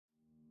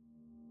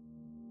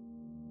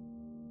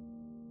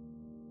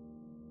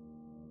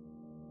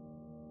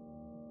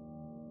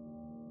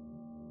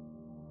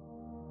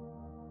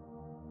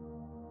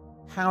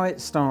How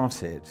it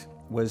started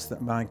was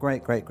that my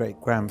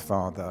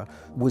great-great-great-grandfather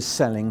was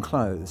selling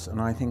clothes, and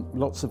I think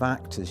lots of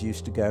actors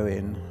used to go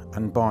in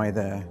and buy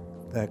their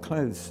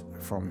clothes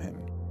from him.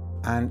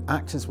 And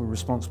actors were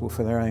responsible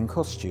for their own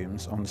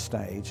costumes on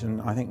stage,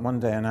 and I think one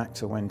day an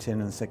actor went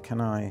in and said,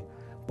 "Can I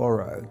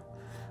borrow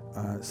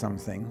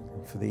something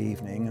for the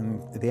evening?"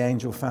 And the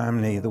Angel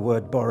family, the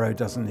word borrow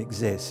doesn't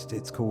exist,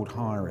 it's called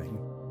hiring.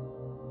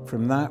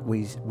 From that,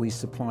 we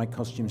supplied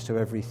costumes to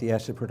every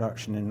theatre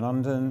production in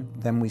London.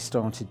 Then we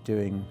started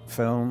doing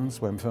films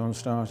when films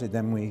started.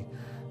 Then we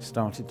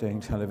started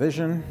doing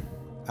television.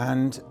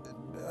 And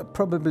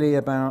probably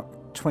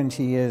about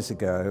 20 years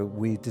ago,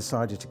 we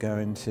decided to go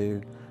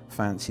into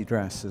fancy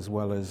dress as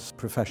well as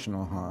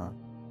professional hire.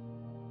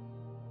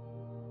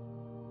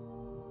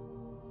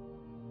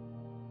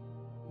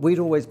 We'd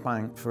always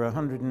banked for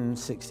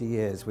 160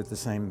 years with the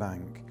same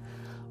bank,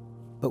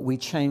 but we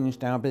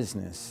changed our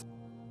business.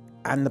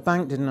 And the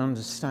bank didn't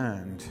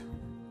understand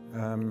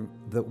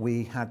that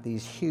we had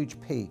these huge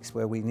peaks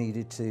where we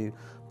needed to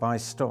buy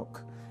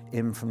stock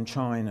in from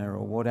China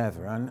or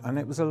whatever, and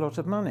it was a lot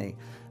of money.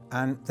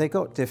 And they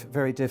got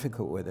very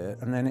difficult with it,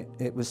 and then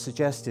it was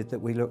suggested that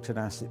we looked at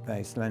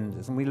asset-based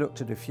lenders, and we looked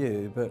at a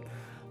few, but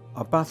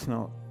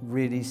Arbuthnot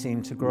really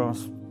seemed to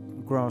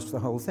grasp the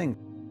whole thing.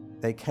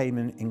 They came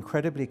in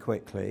incredibly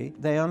quickly,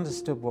 they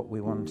understood what we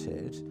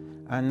wanted,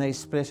 and they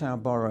split our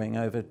borrowing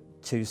over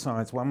two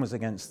sides. One was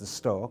against the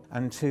stock,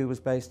 and two was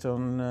based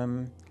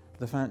on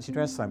the fancy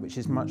dress side, which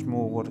is much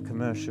more what a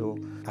commercial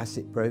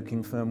asset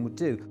broking firm would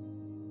do.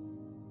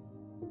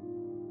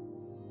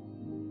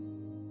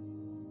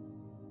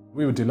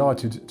 We were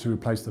delighted to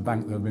replace the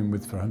bank that we've been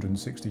with for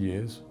 160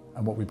 years,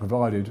 and what we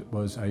provided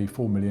was a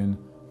 £4 million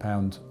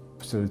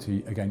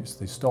facility against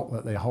the stock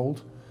that they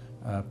hold,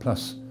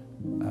 plus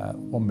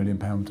 £1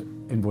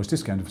 million invoice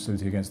discounted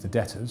facility against the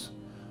debtors.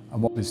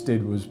 And what this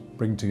did was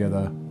bring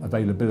together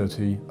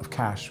availability of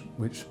cash,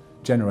 which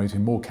generated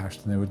more cash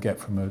than they would get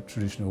from a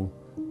traditional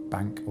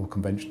bank or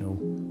conventional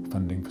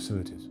funding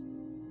facilities.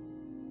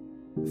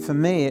 For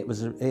me, it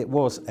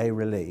was a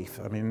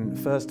relief. I mean,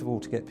 first of all,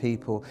 to get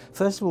people,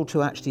 first of all,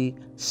 to actually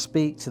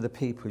speak to the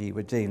people you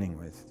were dealing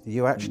with.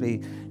 You actually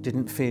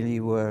didn't feel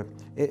you were,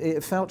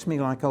 it felt to me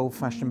like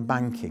old-fashioned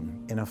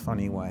banking in a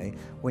funny way.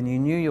 When you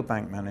knew your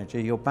bank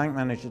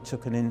manager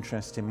took an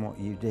interest in what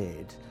you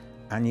did,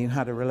 and you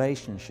had a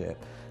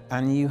relationship,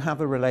 and you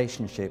have a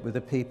relationship with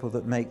the people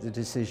that make the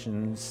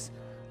decisions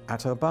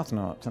at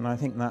Arbuthnot, and I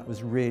think that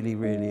was really,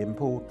 really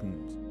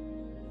important.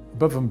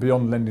 Above and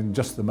beyond lending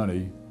just the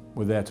money,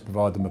 we're there to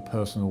provide them a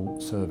personal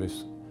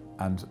service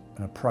and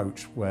an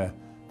approach where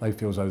they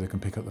feel as though they can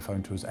pick up the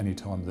phone to us any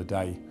time of the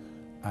day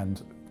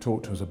and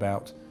talk to us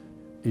about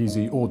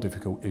easy or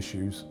difficult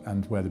issues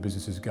and where the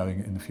business is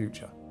going in the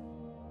future.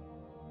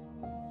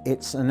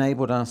 It's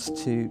enabled us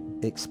to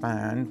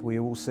expand. We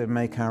also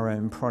make our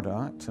own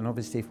product, and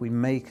obviously if we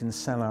make and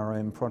sell our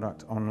own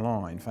product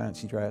online,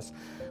 fancy dress,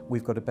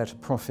 we've got a better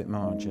profit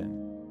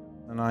margin.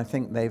 And I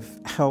think they've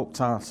helped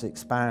us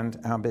expand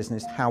our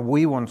business how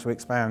we want to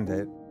expand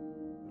it.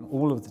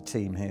 All of the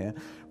team here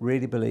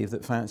really believe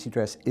that fancy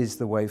dress is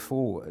the way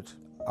forward.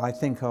 I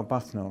think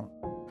Arbuthnot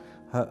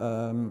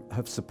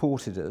have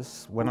supported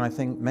us when I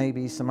think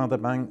maybe some other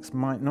banks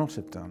might not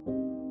have done.